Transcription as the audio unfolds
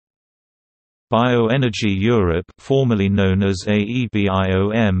Bioenergy Europe, formerly known as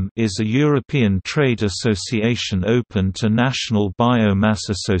AEBIOM, is a European trade association open to national biomass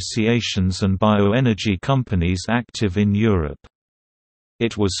associations and bioenergy companies active in Europe.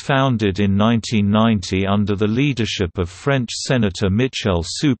 It was founded in 1990 under the leadership of French Senator Michel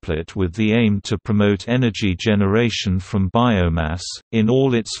Souplet with the aim to promote energy generation from biomass, in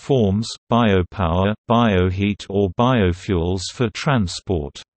all its forms, biopower, bioheat or biofuels for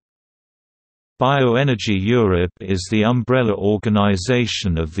transport. Bioenergy Europe is the umbrella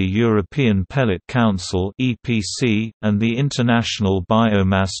organization of the European Pellet Council (EPC) and the International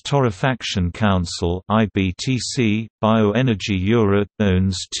Biomass Torrefaction Council (IBTC). Bioenergy Europe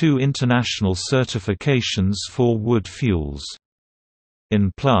owns 2 international certifications for wood fuels.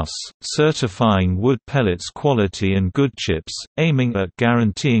 In Plus, certifying wood pellets quality and good chips, aiming at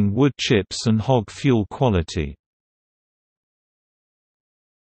guaranteeing wood chips and hog fuel quality.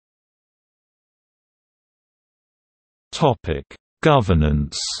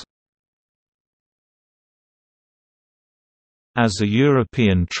 Governance. As a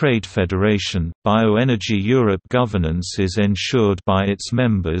European trade federation, Bioenergy Europe governance is ensured by its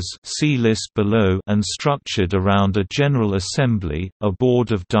members, see list below, and structured around a General Assembly, a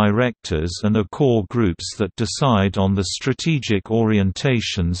board of directors and a core groups that decide on the strategic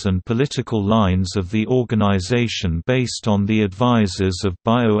orientations and political lines of the organization based on the advisors of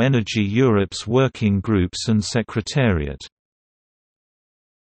Bioenergy Europe's working groups and secretariat.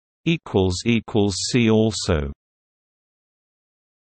 See also